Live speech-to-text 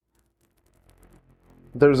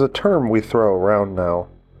There's a term we throw around now,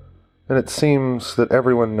 and it seems that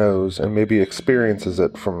everyone knows and maybe experiences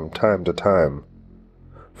it from time to time.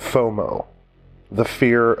 FOMO, the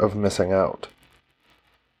fear of missing out.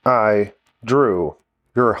 I, Drew,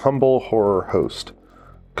 your humble horror host,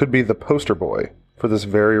 could be the poster boy for this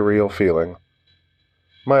very real feeling.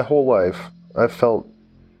 My whole life, I've felt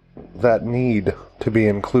that need to be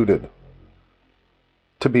included.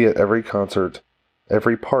 To be at every concert,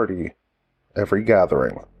 every party, every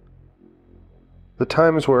gathering. The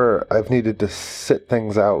times where I've needed to sit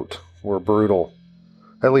things out were brutal,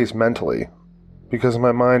 at least mentally, because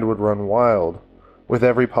my mind would run wild with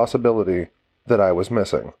every possibility that I was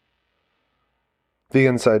missing. The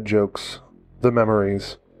inside jokes, the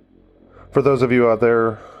memories. For those of you out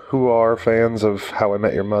there who are fans of How I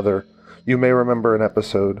Met Your Mother, you may remember an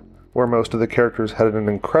episode where most of the characters had an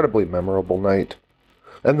incredibly memorable night,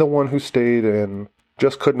 and the one who stayed in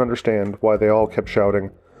just couldn't understand why they all kept shouting,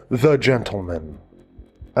 "The gentleman."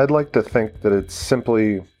 I'd like to think that it's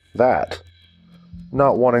simply that,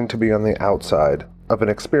 not wanting to be on the outside of an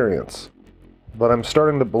experience, but I'm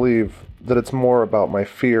starting to believe that it's more about my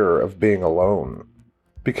fear of being alone,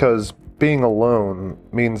 because being alone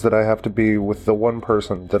means that I have to be with the one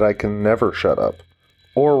person that I can never shut up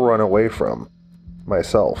or run away from,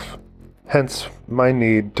 myself. Hence, my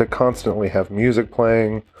need to constantly have music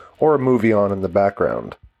playing or a movie on in the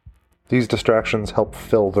background. These distractions help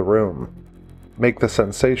fill the room, make the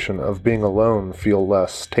sensation of being alone feel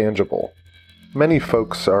less tangible. Many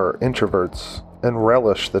folks are introverts and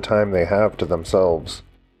relish the time they have to themselves.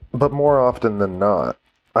 But more often than not,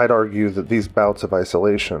 I'd argue that these bouts of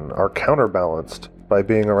isolation are counterbalanced by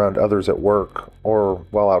being around others at work or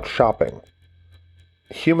while out shopping.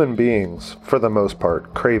 Human beings, for the most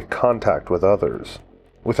part, crave contact with others.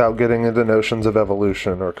 Without getting into notions of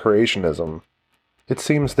evolution or creationism, it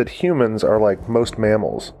seems that humans are like most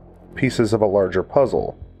mammals, pieces of a larger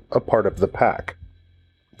puzzle, a part of the pack.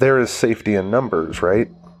 There is safety in numbers, right?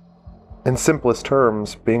 In simplest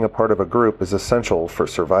terms, being a part of a group is essential for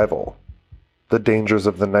survival. The dangers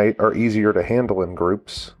of the night are easier to handle in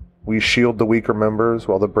groups. We shield the weaker members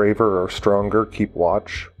while the braver or stronger keep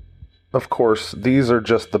watch. Of course, these are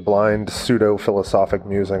just the blind, pseudo-philosophic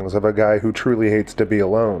musings of a guy who truly hates to be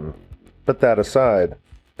alone. But that aside,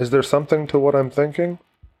 is there something to what I'm thinking?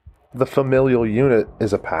 The familial unit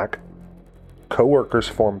is a pack. Coworkers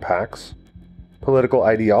form packs. Political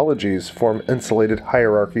ideologies form insulated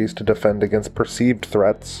hierarchies to defend against perceived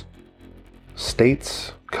threats.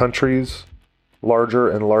 States, countries, larger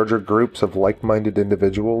and larger groups of like-minded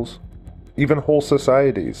individuals, even whole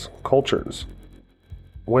societies, cultures.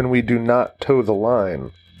 When we do not toe the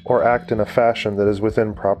line, or act in a fashion that is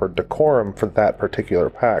within proper decorum for that particular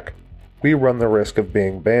pack, we run the risk of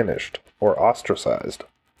being banished or ostracized,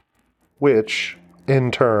 which,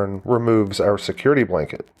 in turn, removes our security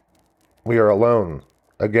blanket. We are alone,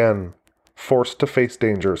 again, forced to face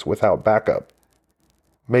dangers without backup.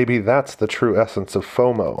 Maybe that's the true essence of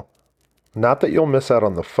FOMO. Not that you'll miss out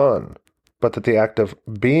on the fun, but that the act of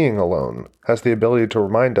being alone has the ability to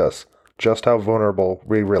remind us just how vulnerable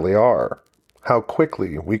we really are, how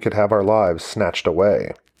quickly we could have our lives snatched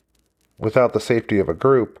away. Without the safety of a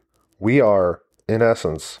group, we are, in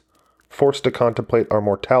essence, forced to contemplate our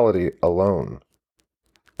mortality alone.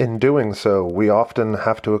 In doing so, we often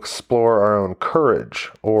have to explore our own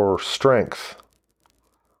courage or strength.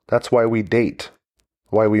 That's why we date,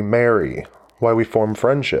 why we marry, why we form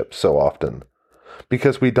friendships so often,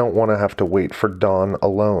 because we don't want to have to wait for dawn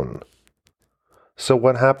alone. So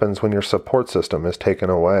what happens when your support system is taken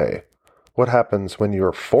away? What happens when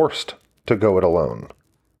you're forced to go it alone?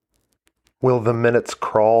 Will the minutes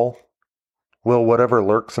crawl? Will whatever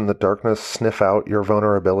lurks in the darkness sniff out your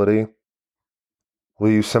vulnerability?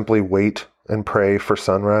 Will you simply wait and pray for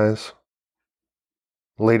sunrise?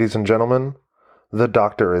 Ladies and gentlemen, the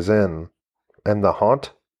doctor is in, and the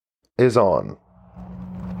haunt is on.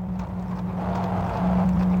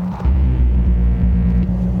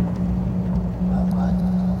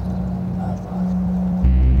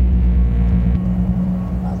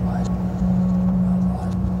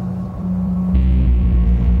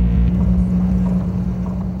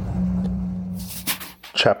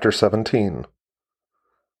 Chapter 17.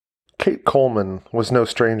 Kate Coleman was no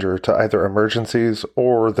stranger to either emergencies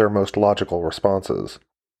or their most logical responses.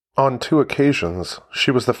 On 2 occasions,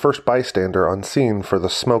 she was the first bystander on scene for the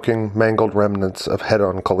smoking, mangled remnants of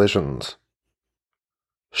head-on collisions.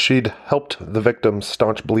 She'd helped the victims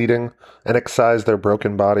staunch bleeding and excise their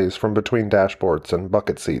broken bodies from between dashboards and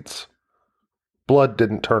bucket seats. Blood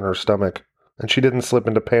didn't turn her stomach, and she didn't slip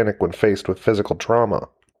into panic when faced with physical trauma.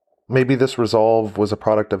 Maybe this resolve was a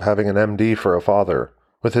product of having an MD for a father,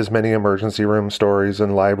 with his many emergency room stories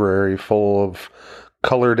and library full of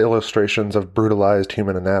colored illustrations of brutalized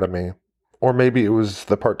human anatomy. Or maybe it was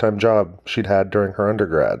the part-time job she'd had during her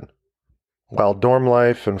undergrad. While dorm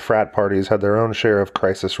life and frat parties had their own share of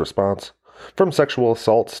crisis response, from sexual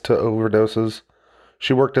assaults to overdoses,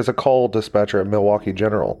 she worked as a call dispatcher at Milwaukee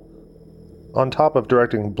General. On top of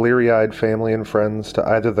directing bleary-eyed family and friends to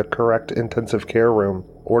either the correct intensive care room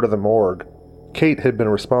or to the morgue, Kate had been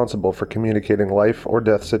responsible for communicating life or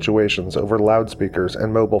death situations over loudspeakers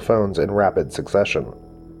and mobile phones in rapid succession.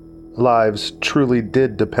 Lives truly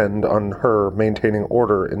did depend on her maintaining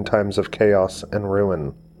order in times of chaos and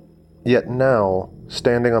ruin. Yet now,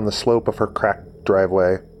 standing on the slope of her cracked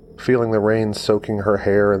driveway, feeling the rain soaking her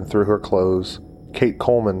hair and through her clothes, Kate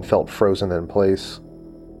Coleman felt frozen in place.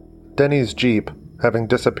 Denny's Jeep, having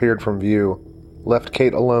disappeared from view, left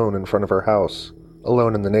Kate alone in front of her house,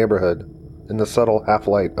 alone in the neighborhood, in the subtle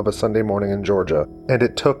half-light of a Sunday morning in Georgia, and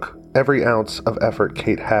it took every ounce of effort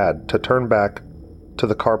Kate had to turn back to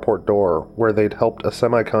the carport door where they'd helped a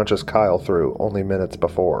semi-conscious Kyle through only minutes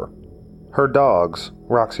before. Her dogs,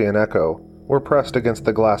 Roxy and Echo, were pressed against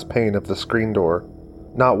the glass pane of the screen door,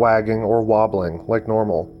 not wagging or wobbling like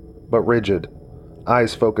normal, but rigid,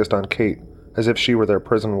 eyes focused on Kate as if she were their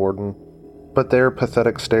prison warden. But their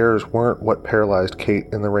pathetic stares weren't what paralyzed Kate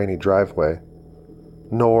in the rainy driveway.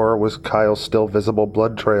 Nor was Kyle's still visible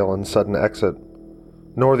blood trail and sudden exit,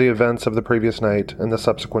 nor the events of the previous night and the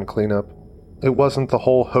subsequent cleanup. It wasn't the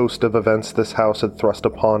whole host of events this house had thrust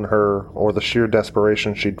upon her or the sheer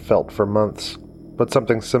desperation she'd felt for months, but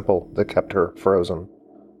something simple that kept her frozen.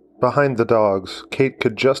 Behind the dogs, Kate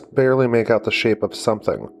could just barely make out the shape of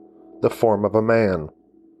something, the form of a man.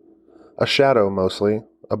 A shadow mostly,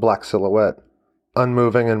 a black silhouette,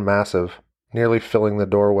 unmoving and massive, nearly filling the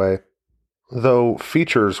doorway. Though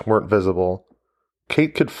features weren't visible,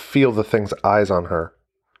 Kate could feel the thing's eyes on her.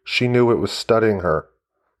 She knew it was studying her,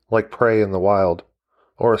 like prey in the wild,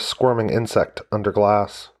 or a squirming insect under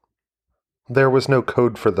glass. There was no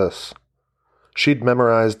code for this. She'd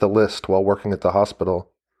memorized the list while working at the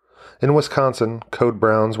hospital. In Wisconsin, code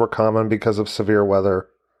browns were common because of severe weather,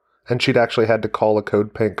 and she'd actually had to call a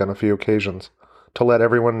code pink on a few occasions to let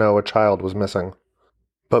everyone know a child was missing.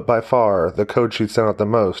 But by far, the code she'd sent out the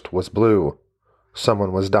most was blue.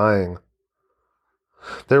 Someone was dying.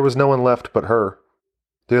 There was no one left but her.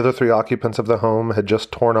 The other 3 occupants of the home had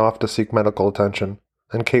just torn off to seek medical attention,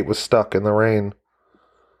 and Kate was stuck in the rain.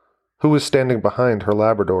 Who was standing behind her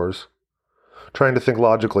Labradors? Trying to think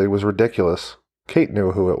logically was ridiculous. Kate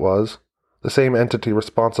knew who it was, the same entity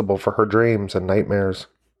responsible for her dreams and nightmares,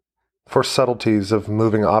 for subtleties of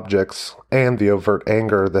moving objects and the overt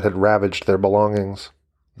anger that had ravaged their belongings,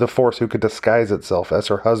 the force who could disguise itself as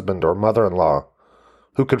her husband or mother-in-law,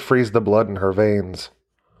 who could freeze the blood in her veins.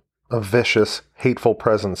 A vicious, hateful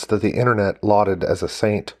presence that the internet lauded as a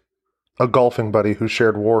saint. A golfing buddy who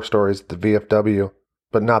shared war stories at the VFW,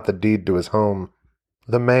 but not the deed to his home.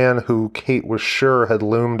 The man who Kate was sure had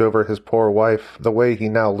loomed over his poor wife the way he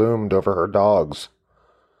now loomed over her dogs.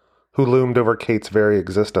 Who loomed over Kate's very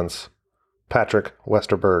existence. Patrick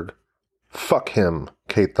Westerberg. Fuck him,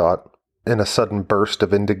 Kate thought, in a sudden burst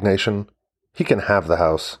of indignation. He can have the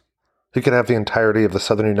house. He could have the entirety of the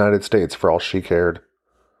southern United States for all she cared.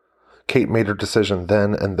 Kate made her decision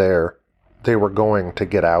then and there. They were going to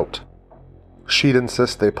get out. She'd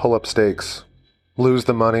insist they pull up stakes, lose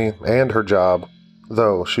the money and her job,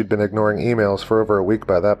 though she'd been ignoring emails for over a week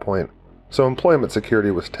by that point, so employment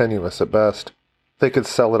security was tenuous at best. They could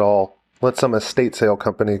sell it all, let some estate sale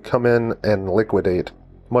company come in and liquidate,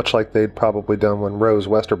 much like they'd probably done when Rose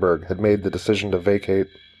Westerberg had made the decision to vacate.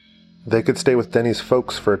 They could stay with Denny's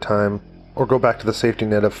folks for a time, or go back to the safety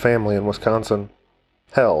net of family in Wisconsin.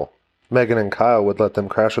 Hell, Megan and Kyle would let them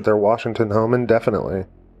crash at their Washington home indefinitely.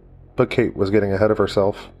 But Kate was getting ahead of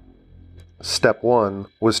herself. Step 1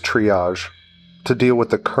 was triage, to deal with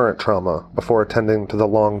the current trauma before attending to the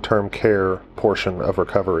long-term care portion of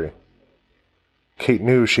recovery. Kate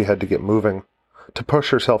knew she had to get moving, to push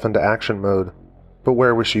herself into action mode, but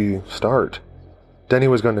where would she start? Denny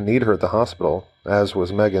was going to need her at the hospital, as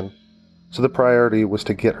was Megan, so the priority was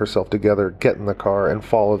to get herself together, get in the car, and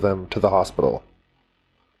follow them to the hospital.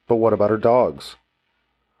 But what about her dogs?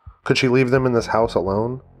 Could she leave them in this house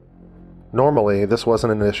alone? Normally, this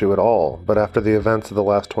wasn't an issue at all, but after the events of the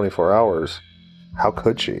last 24 hours, how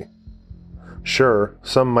could she? Sure,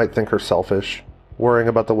 some might think her selfish, worrying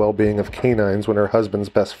about the well-being of canines when her husband's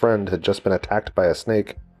best friend had just been attacked by a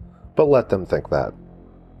snake, but let them think that.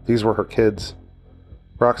 These were her kids.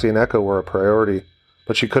 Roxy and Echo were a priority,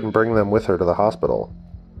 but she couldn't bring them with her to the hospital.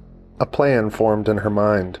 A plan formed in her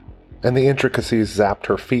mind, and the intricacies zapped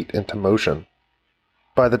her feet into motion.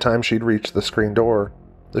 By the time she'd reached the screen door,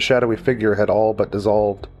 the shadowy figure had all but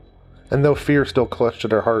dissolved, and though fear still clutched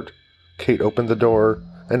at her heart, Kate opened the door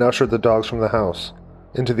and ushered the dogs from the house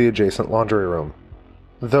into the adjacent laundry room.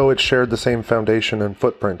 Though it shared the same foundation and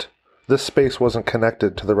footprint, this space wasn't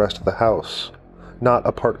connected to the rest of the house, not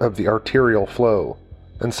a part of the arterial flow,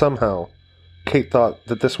 and somehow, Kate thought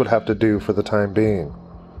that this would have to do for the time being.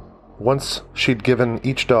 Once she'd given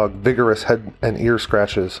each dog vigorous head and ear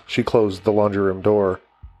scratches, she closed the laundry room door.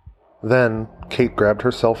 Then, Kate grabbed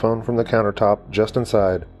her cell phone from the countertop just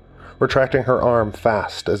inside, retracting her arm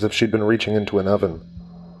fast as if she'd been reaching into an oven.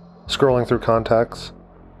 Scrolling through contacts,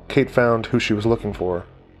 Kate found who she was looking for.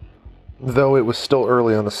 Though it was still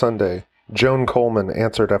early on a Sunday, Joan Coleman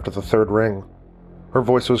answered after the third ring. Her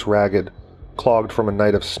voice was ragged, clogged from a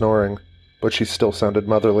night of snoring, but she still sounded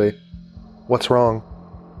motherly. "What's wrong?"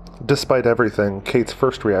 Despite everything, Kate's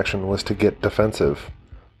first reaction was to get defensive.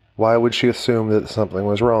 Why would she assume that something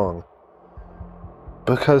was wrong?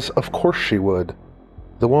 Because of course she would.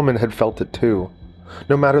 The woman had felt it too.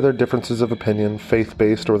 No matter their differences of opinion,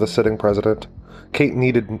 faith-based or the sitting president, Kate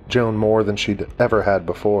needed Joan more than she'd ever had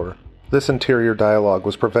before. This interior dialogue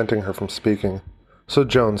was preventing her from speaking, so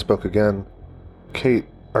Joan spoke again. "Kate,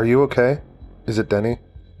 are you okay? Is it Denny?"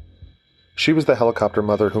 She was the helicopter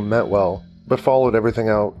mother who meant well, but followed everything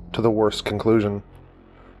out to the worst conclusion.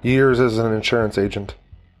 Years as an insurance agent.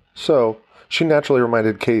 So, she naturally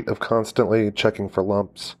reminded Kate of constantly checking for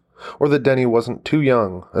lumps, or that Denny wasn't too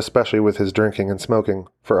young, especially with his drinking and smoking,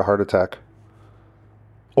 for a heart attack.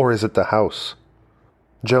 Or is it the house?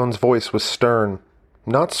 Joan's voice was stern,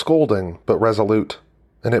 not scolding, but resolute,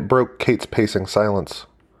 and it broke Kate's pacing silence.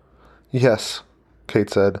 "Yes," Kate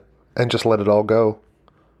said, and just let it all go.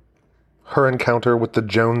 Her encounter with the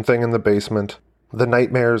Joan thing in the basement, the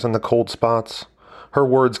nightmares and the cold spots, her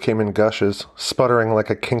words came in gushes, sputtering like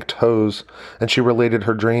a kinked hose, and she related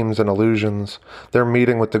her dreams and illusions, their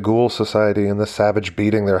meeting with the Ghoul Society and the savage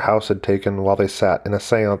beating their house had taken while they sat in a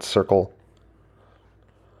seance circle.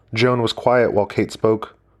 Joan was quiet while Kate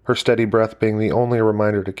spoke, her steady breath being the only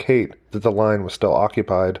reminder to Kate that the line was still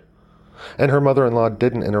occupied. And her mother-in-law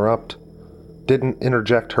didn't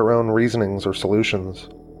interject her own reasonings or solutions.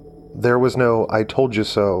 There was no "I told you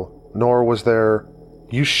so," nor was there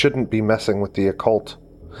 "you shouldn't be messing with the occult,"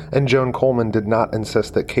 and Joan Coleman did not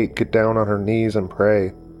insist that Kate get down on her knees and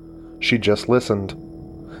pray. She just listened,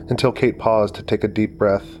 until Kate paused to take a deep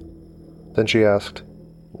breath. Then she asked,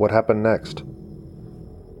 "What happened next?"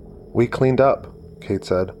 "We cleaned up," Kate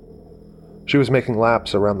said. She was making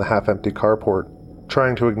laps around the half-empty carport,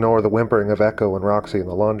 trying to ignore the whimpering of Echo and Roxy in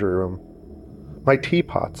the laundry room. "My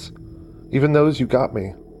teapots. Even those you got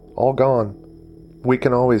me. All gone." "We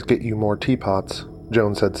can always get you more teapots,"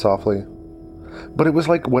 Joan said softly. "But it was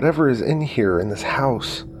like whatever is in here, in this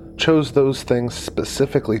house, chose those things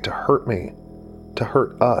specifically to hurt me. To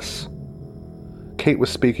hurt us." Kate was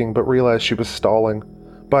speaking, but realized she was stalling,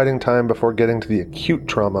 biding time before getting to the acute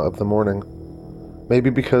trauma of the morning. Maybe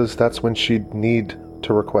because that's when she'd need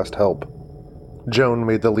to request help. Joan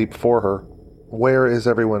made the leap for her. "Where is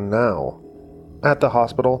everyone now?" "At the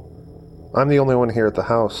hospital. I'm the only one here at the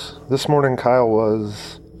house. This morning Kyle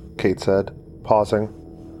was..." Kate said, pausing.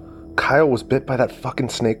 "Kyle was bit by that fucking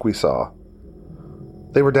snake we saw.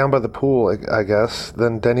 They were down by the pool, I guess.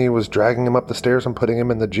 Then Denny was dragging him up the stairs and putting him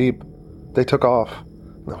in the Jeep. They took off.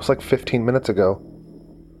 That was like 15 minutes ago."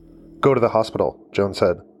 "Go to the hospital," Joan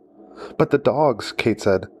said. "But the dogs," Kate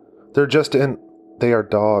said. "They're just in..." "They are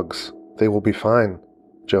dogs. They will be fine,"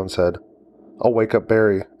 Joan said. "I'll wake up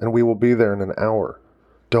Barry, and we will be there in an hour.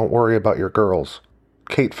 Don't worry about your girls."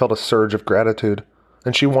 Kate felt a surge of gratitude,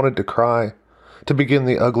 and she wanted to cry, to begin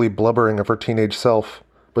the ugly blubbering of her teenage self,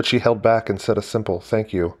 but she held back and said a simple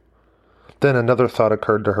thank you. Then another thought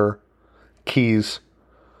occurred to her. Keys.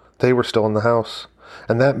 They were still in the house,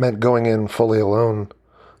 and that meant going in fully alone.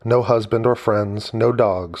 No husband or friends, no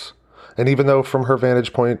dogs, and even though from her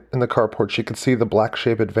vantage point in the carport she could see the black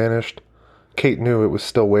shape had vanished, Kate knew it was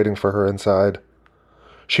still waiting for her inside.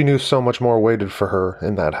 She knew so much more waited for her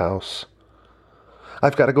in that house.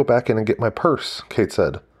 "I've got to go back in and get my purse," Kate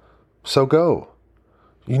said. "So go.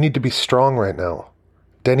 You need to be strong right now.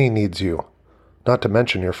 Denny needs you, not to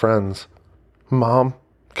mention your friends." "Mom,"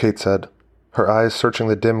 Kate said, her eyes searching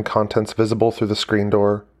the dim contents visible through the screen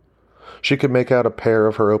door. She could make out a pair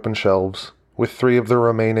of her open shelves, with 3 of the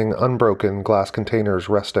remaining unbroken glass containers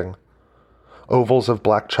resting. Ovals of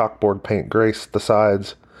black chalkboard paint graced the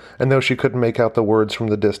sides, and though she couldn't make out the words from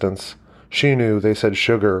the distance, she knew they said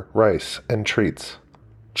sugar, rice, and treats.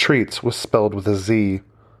 Treats was spelled with a Z,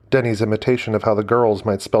 Denny's imitation of how the girls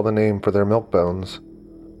might spell the name for their milk bones.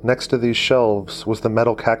 Next to these shelves was the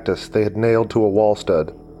metal cactus they had nailed to a wall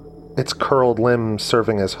stud, its curled limbs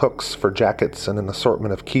serving as hooks for jackets and an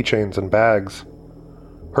assortment of keychains and bags.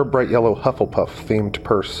 Her bright yellow Hufflepuff-themed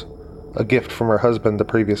purse, a gift from her husband the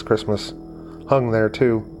previous Christmas, hung there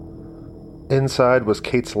too. Inside was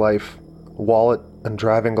Kate's life, wallet and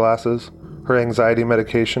driving glasses, her anxiety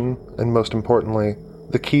medication, and most importantly,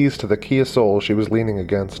 the keys to the key of soul she was leaning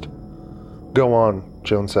against. "Go on,"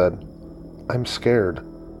 Joan said. "I'm scared."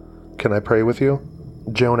 "Can I pray with you?"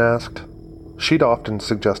 Joan asked. She'd often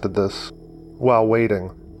suggested this, while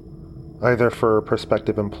waiting, either for a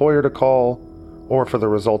prospective employer to call, or for the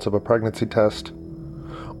results of a pregnancy test,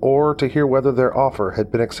 or to hear whether their offer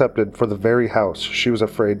had been accepted for the very house she was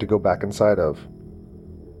afraid to go back inside of.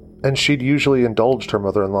 And she'd usually indulged her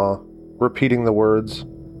mother-in-law, repeating the words,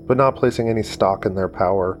 but not placing any stock in their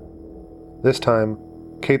power. This time,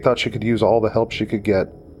 Kate thought she could use all the help she could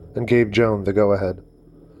get, and gave Joan the go-ahead.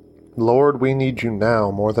 "Lord, we need you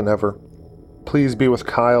now more than ever. Please be with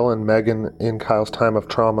Kyle and Megan in Kyle's time of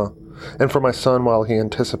trauma, and for my son while he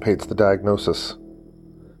anticipates the diagnosis.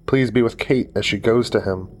 Please be with Kate as she goes to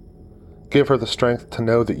him. Give her the strength to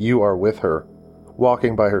know that you are with her,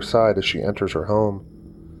 walking by her side as she enters her home.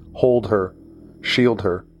 Hold her, shield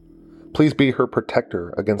her. Please be her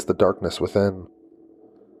protector against the darkness within."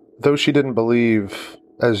 Though she didn't believe,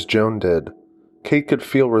 as Joan did, Kate could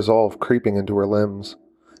feel resolve creeping into her limbs,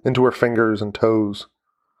 into her fingers and toes.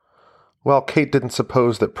 While Kate didn't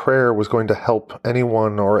suppose that prayer was going to help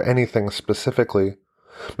anyone or anything specifically,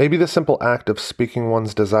 maybe the simple act of speaking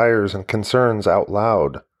one's desires and concerns out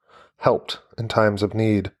loud helped in times of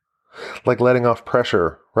need, like letting off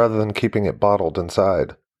pressure rather than keeping it bottled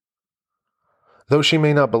inside. Though she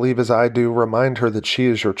may not believe as I do, remind her that she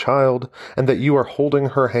is your child and that you are holding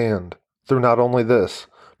her hand through not only this,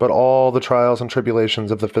 but all the trials and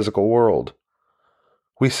tribulations of the physical world.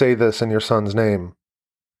 We say this in your son's name.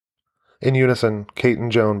 In unison, Kate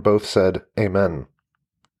and Joan both said, "Amen."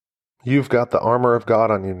 "You've got the armor of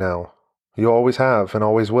God on you now. You always have and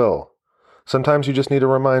always will. Sometimes you just need a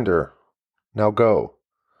reminder. Now go.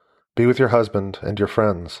 Be with your husband and your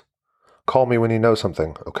friends. Call me when you know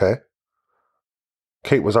something, okay?"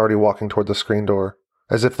 Kate was already walking toward the screen door,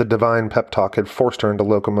 as if the divine pep talk had forced her into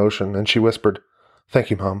locomotion, and she whispered,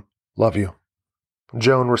 "Thank you, Mom. Love you."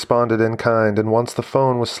 Joan responded in kind, and once the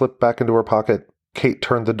phone was slipped back into her pocket, Kate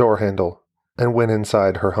turned the door handle and went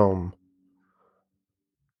inside her home.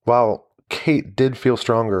 While Kate did feel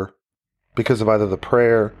stronger, because of either the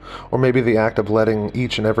prayer or maybe the act of letting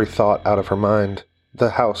each and every thought out of her mind,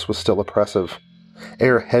 the house was still oppressive,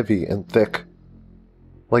 air heavy and thick,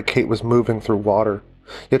 like Kate was moving through water,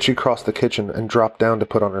 yet she crossed the kitchen and dropped down to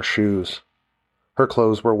put on her shoes. Her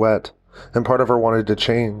clothes were wet, and part of her wanted to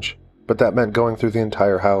change, but that meant going through the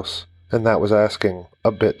entire house, and that was asking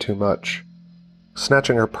a bit too much.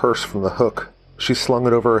 Snatching her purse from the hook, she slung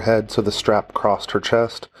it over her head so the strap crossed her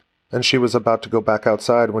chest, and she was about to go back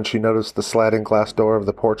outside when she noticed the sliding glass door of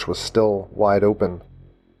the porch was still wide open.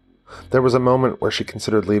 There was a moment where she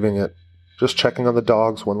considered leaving it, just checking on the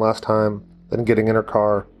dogs one last time, then getting in her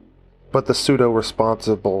car. But the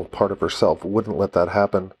pseudo-responsible part of herself wouldn't let that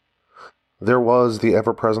happen. There was the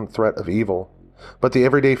ever-present threat of evil, but the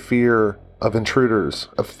everyday fear of intruders,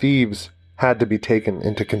 of thieves, had to be taken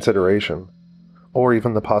into consideration, or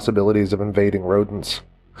even the possibilities of invading rodents.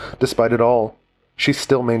 Despite it all, she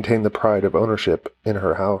still maintained the pride of ownership in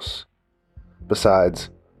her house. Besides,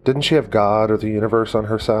 didn't she have God or the universe on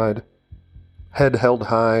her side? Head held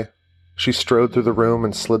high, she strode through the room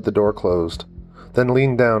and slid the door closed, then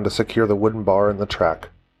leaned down to secure the wooden bar in the track.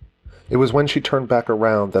 It was when she turned back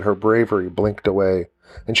around that her bravery blinked away,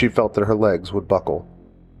 and she felt that her legs would buckle.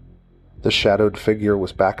 The shadowed figure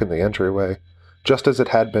was back in the entryway, just as it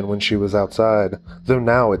had been when she was outside, though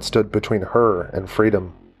now it stood between her and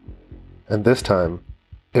freedom. And this time,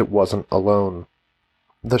 it wasn't alone.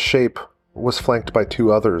 The shape was flanked by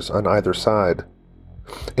two others on either side.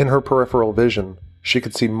 In her peripheral vision, she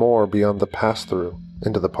could see more beyond the pass-through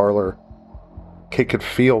into the parlor. Kate could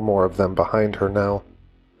feel more of them behind her now.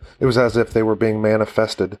 It was as if they were being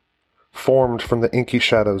manifested, formed from the inky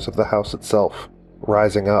shadows of the house itself,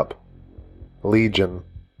 rising up. Legion.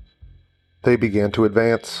 They began to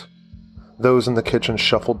advance. Those in the kitchen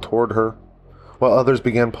shuffled toward her, while others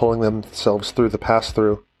began pulling themselves through the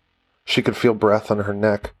pass-through. She could feel breath on her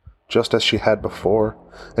neck, just as she had before,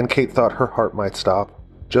 and Kate thought her heart might stop,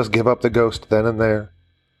 just give up the ghost then and there.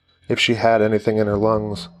 If she had anything in her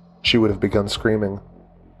lungs, she would have begun screaming.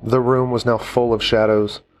 The room was now full of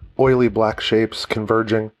shadows, oily black shapes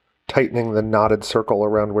converging, tightening the knotted circle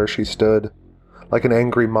around where she stood, like an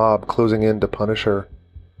angry mob closing in to punish her.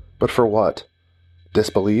 But for what?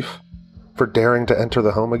 Disbelief? For daring to enter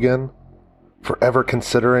the home again? For ever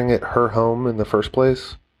considering it her home in the first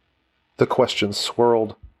place? The questions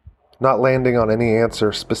swirled, not landing on any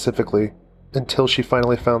answer specifically, until she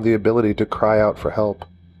finally found the ability to cry out for help.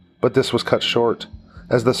 But this was cut short,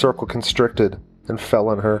 as the circle constricted and fell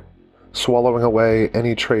on her, swallowing away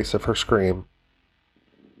any trace of her scream.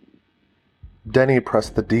 Denny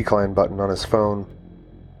pressed the decline button on his phone.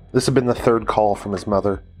 This had been the third call from his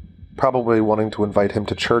mother, probably wanting to invite him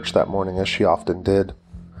to church that morning as she often did,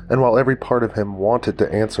 and while every part of him wanted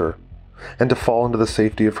to answer, and to fall into the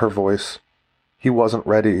safety of her voice, he wasn't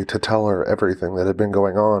ready to tell her everything that had been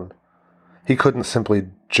going on. He couldn't simply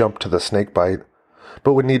jump to the snake bite,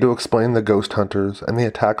 but would need to explain the ghost hunters and the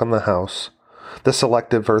attack on the house, the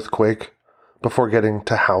selective earthquake, before getting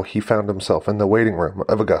to how he found himself in the waiting room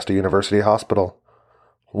of Augusta University Hospital.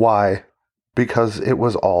 Why? Because it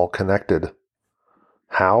was all connected.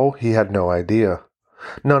 How? He had no idea.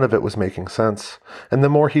 None of it was making sense, and the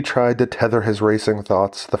more he tried to tether his racing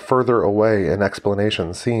thoughts, the further away an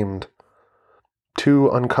explanation seemed. 2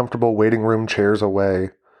 uncomfortable waiting room chairs away,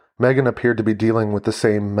 Megan appeared to be dealing with the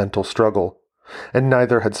same mental struggle, and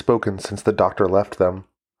neither had spoken since the doctor left them.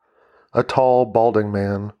 A tall, balding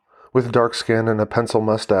man, with dark skin and a pencil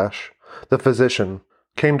mustache, the physician,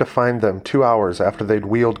 came to find them 2 hours after they'd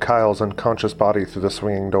wheeled Kyle's unconscious body through the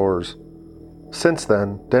swinging doors. Since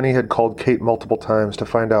then, Denny had called Kate multiple times to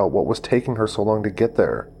find out what was taking her so long to get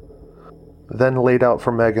there. Then laid out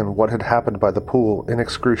for Megan what had happened by the pool in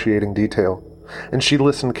excruciating detail, and she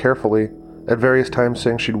listened carefully, at various times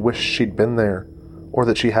saying she'd wished she'd been there, or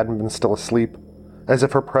that she hadn't been still asleep, as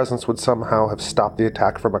if her presence would somehow have stopped the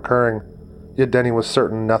attack from occurring, yet Denny was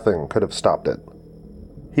certain nothing could have stopped it.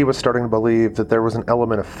 He was starting to believe that there was an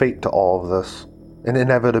element of fate to all of this, an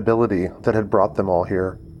inevitability that had brought them all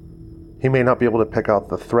here. He may not be able to pick out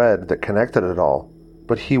the thread that connected it all,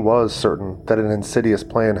 but he was certain that an insidious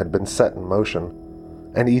plan had been set in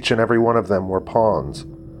motion, and each and every one of them were pawns,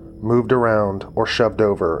 moved around or shoved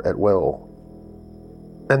over at will.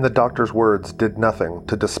 And the doctor's words did nothing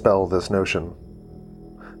to dispel this notion.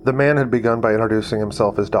 The man had begun by introducing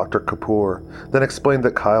himself as Dr. Kapoor, then explained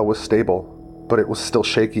that Kyle was stable, but it was still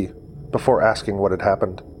shaky, before asking what had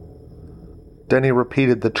happened. Denny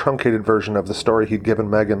repeated the truncated version of the story he'd given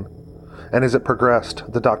Megan, and as it progressed,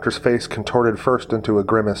 the doctor's face contorted first into a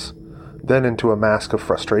grimace, then into a mask of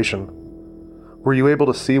frustration. Were you able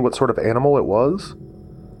to see what sort of animal it was?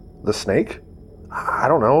 The snake? I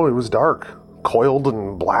don't know, it was dark, coiled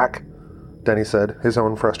and black, Denny said, his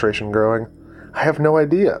own frustration growing. I have no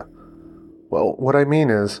idea. Well, what I mean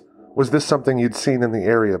is, was this something you'd seen in the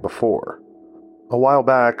area before? A while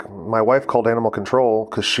back, my wife called animal control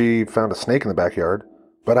because she found a snake in the backyard,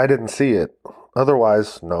 but I didn't see it.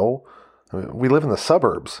 Otherwise, no. We live in the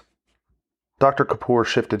suburbs. Dr. Kapoor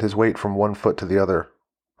shifted his weight from one foot to the other.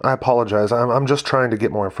 I apologize. I'm just trying to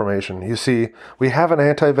get more information. You see, we have an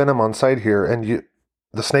anti-venom on site here, and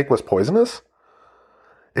the snake was poisonous?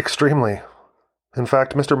 Extremely. In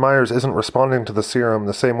fact, Mr. Myers isn't responding to the serum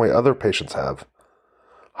the same way other patients have.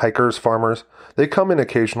 Hikers, farmers, they come in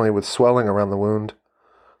occasionally with swelling around the wound.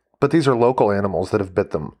 But these are local animals that have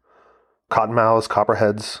bit them. Cottonmouths,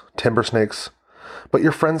 copperheads, timber snakes. But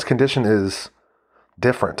your friend's condition is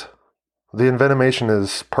different. The envenomation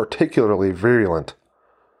is particularly virulent.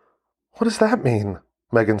 What does that mean?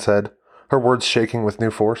 Megan said, her words shaking with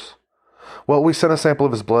new force. Well, we sent a sample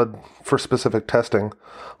of his blood for specific testing.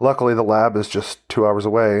 Luckily, the lab is just 2 hours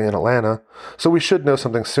away in Atlanta, so we should know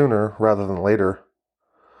something sooner rather than later.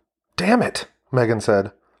 Damn it, Megan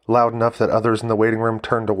said, loud enough that others in the waiting room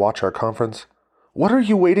turned to watch our conference. What are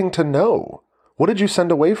you waiting to know? What did you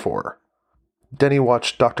send away for? Denny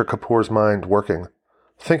watched Dr. Kapoor's mind working,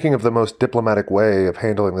 thinking of the most diplomatic way of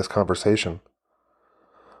handling this conversation.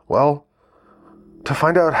 Well, to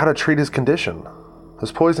find out how to treat his condition.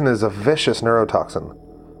 This poison is a vicious neurotoxin,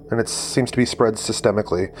 and it seems to be spread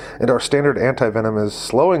systemically, and our standard antivenom is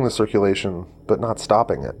slowing the circulation, but not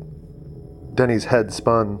stopping it. Denny's head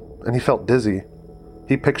spun, and he felt dizzy.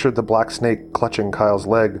 He pictured the black snake clutching Kyle's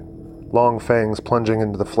leg, long fangs plunging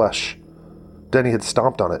into the flesh. Denny had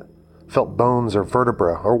stomped on it, felt bones or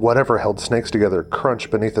vertebra or whatever held snakes together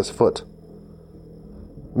crunch beneath his foot.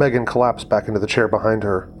 Megan collapsed back into the chair behind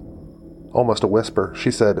her. Almost a whisper,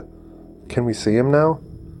 she said, "Can we see him now?"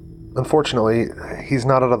 Unfortunately, he's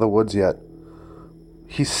not out of the woods yet.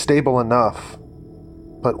 He's stable enough,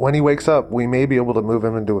 but when he wakes up, we may be able to move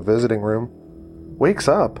him into a visiting room. Wakes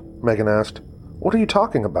up? Megan asked. What are you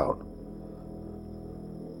talking about?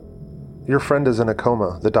 Your friend is in a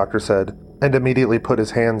coma, the doctor said, and immediately put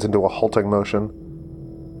his hands into a halting motion.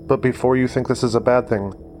 But before you think this is a bad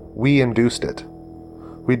thing, we induced it.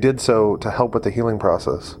 We did so to help with the healing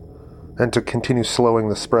process, and to continue slowing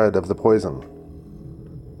the spread of the poison.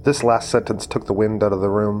 This last sentence took the wind out of the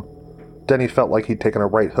room. Denny felt like he'd taken a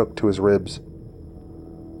right hook to his ribs.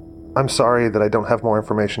 I'm sorry that I don't have more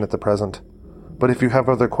information at the present, but if you have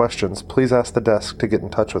other questions, please ask the desk to get in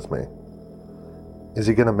touch with me. Is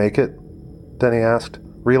he gonna make it? Denny asked,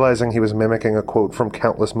 realizing he was mimicking a quote from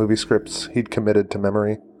countless movie scripts he'd committed to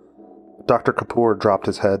memory. Dr. Kapoor dropped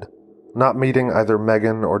his head, not meeting either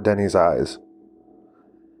Megan or Denny's eyes.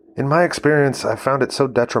 In my experience, I've found it so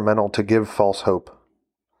detrimental to give false hope.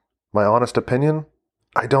 My honest opinion?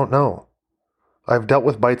 I don't know. I've dealt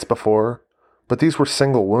with bites before, but these were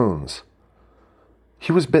single wounds.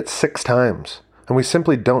 He was bit 6 times, and we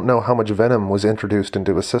simply don't know how much venom was introduced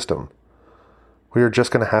into his system. We are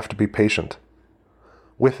just going to have to be patient.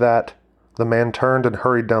 With that, the man turned and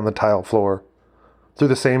hurried down the tile floor, through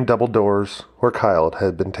the same double doors where Kyle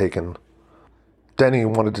had been taken. Denny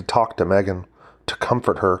wanted to talk to Megan, to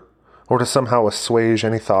comfort her, or to somehow assuage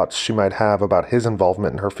any thoughts she might have about his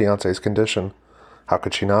involvement in her fiancé's condition. How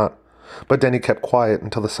could she not? But Denny kept quiet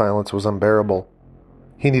until the silence was unbearable.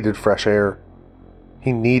 He needed fresh air.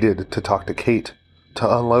 He needed to talk to Kate,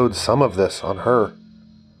 to unload some of this on her.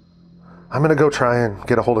 I'm gonna go try and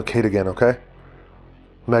get a hold of Kate again, okay?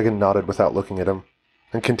 Megan nodded without looking at him,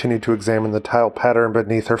 and continued to examine the tile pattern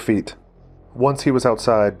beneath her feet. Once he was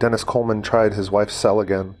outside, Dennis Coleman tried his wife's cell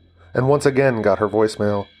again, and once again got her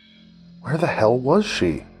voicemail. Where the hell was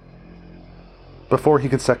she? Before he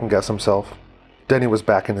could second-guess himself, Denny was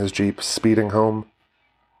back in his Jeep, speeding home.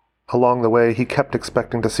 Along the way, he kept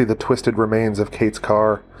expecting to see the twisted remains of Kate's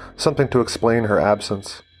car, something to explain her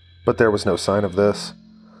absence, but there was no sign of this.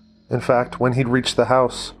 In fact, when he'd reached the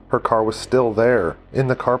house, her car was still there, in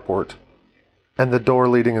the carport, and the door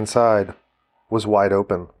leading inside was wide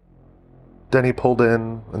open. Denny pulled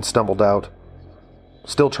in and stumbled out,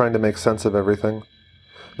 still trying to make sense of everything.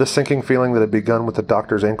 The sinking feeling that had begun with the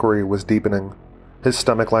doctor's inquiry was deepening, his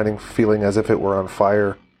stomach lining feeling as if it were on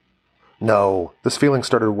fire. No, this feeling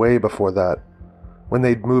started way before that, when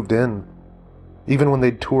they'd moved in, even when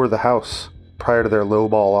they'd tour the house prior to their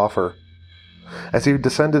lowball offer. As he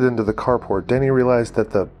descended into the carport, Denny realized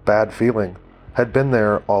that the bad feeling had been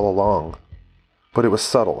there all along, but it was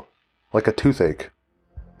subtle, like a toothache,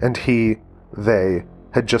 and they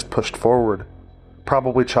had just pushed forward,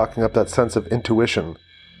 probably chalking up that sense of intuition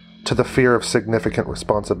to the fear of significant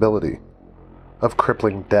responsibility, of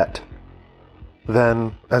crippling debt.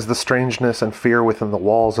 Then, as the strangeness and fear within the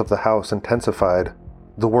walls of the house intensified,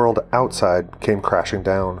 the world outside came crashing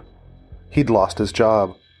down. He'd lost his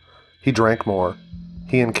job. He drank more.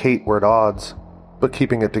 He and Kate were at odds, but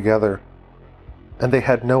keeping it together. And they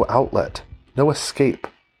had no outlet, no escape.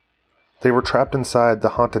 They were trapped inside the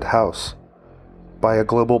haunted house by a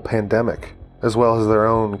global pandemic, as well as their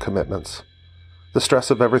own commitments. The stress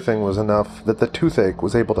of everything was enough that the toothache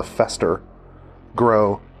was able to fester,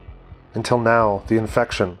 grow, until now the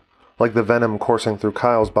infection, like the venom coursing through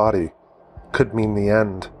Kyle's body, could mean the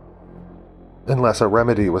end. Unless a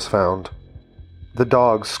remedy was found. The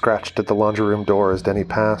dog scratched at the laundry room door as Denny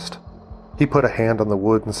passed. He put a hand on the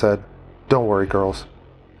wood and said, "Don't worry, girls.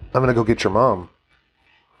 I'm gonna go get your mom."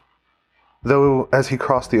 Though, as he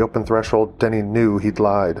crossed the open threshold, Denny knew he'd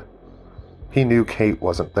lied. He knew Kate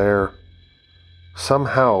wasn't there.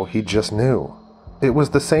 Somehow, he just knew. It was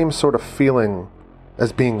the same sort of feeling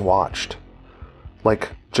as being watched. Like,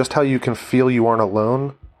 just how you can feel you aren't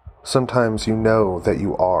alone, sometimes you know that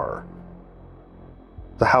you are.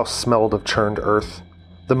 The house smelled of churned earth,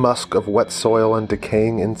 the musk of wet soil and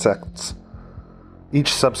decaying insects.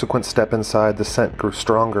 Each subsequent step inside, the scent grew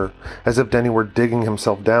stronger, as if Denny were digging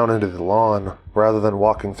himself down into the lawn, rather than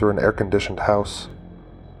walking through an air-conditioned house.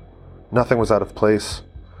 Nothing was out of place,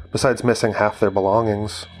 besides missing half their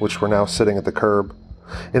belongings, which were now sitting at the curb,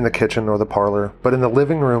 in the kitchen or the parlor. But in the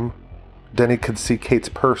living room, Denny could see Kate's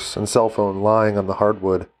purse and cell phone lying on the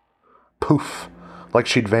hardwood. Poof! Like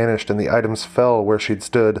she'd vanished and the items fell where she'd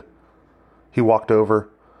stood. He walked over,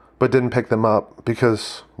 but didn't pick them up,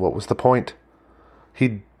 because what was the point?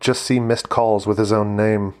 He'd just see missed calls with his own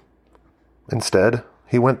name. Instead,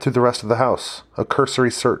 he went through the rest of the house, a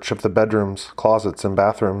cursory search of the bedrooms, closets, and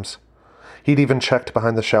bathrooms. He'd even checked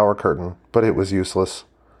behind the shower curtain, but it was useless.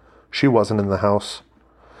 She wasn't in the house.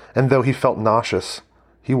 And though he felt nauseous,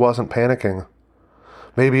 he wasn't panicking.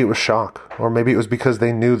 Maybe it was shock, or maybe it was because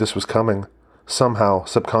they knew this was coming. Somehow,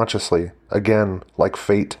 subconsciously, again, like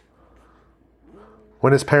fate.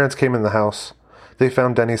 When his parents came in the house, they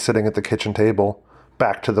found Denny sitting at the kitchen table,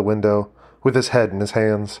 back to the window, with his head in his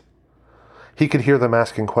hands. He could hear them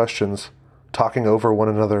asking questions, talking over one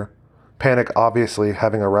another, panic obviously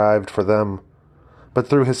having arrived for them. but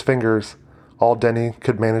through his fingers, all Denny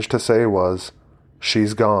could manage to say was,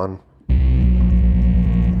 "She's gone."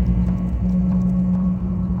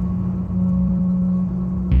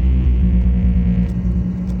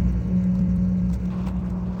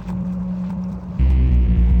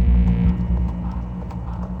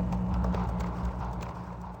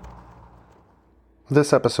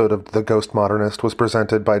 This episode of The Ghost Modernist was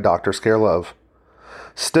presented by Dr. Scarelove.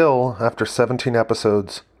 Still, after 17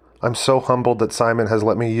 episodes, I'm so humbled that Simon has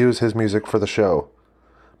let me use his music for the show.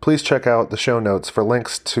 Please check out the show notes for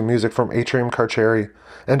links to music from Atrium Carcieri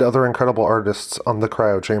and other incredible artists on the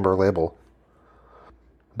Cryo Chamber label.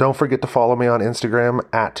 Don't forget to follow me on Instagram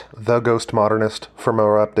at The Ghost Modernist for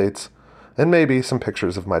more updates, and maybe some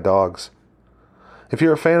pictures of my dogs. If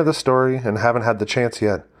you're a fan of the story and haven't had the chance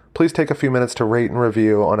yet, please take a few minutes to rate and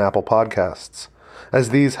review on Apple Podcasts, as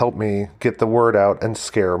these help me get the word out and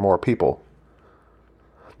scare more people.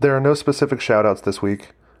 There are no specific shoutouts this week,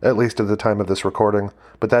 at least at the time of this recording,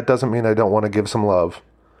 but that doesn't mean I don't want to give some love.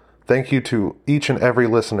 Thank you to each and every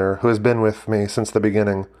listener who has been with me since the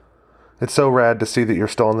beginning. It's so rad to see that you're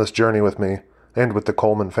still on this journey with me, and with the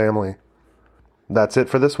Coleman family. That's it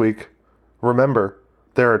for this week. Remember,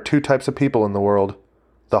 there are two types of people in the world: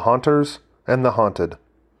 the haunters and the haunted.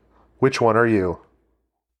 Which one are you?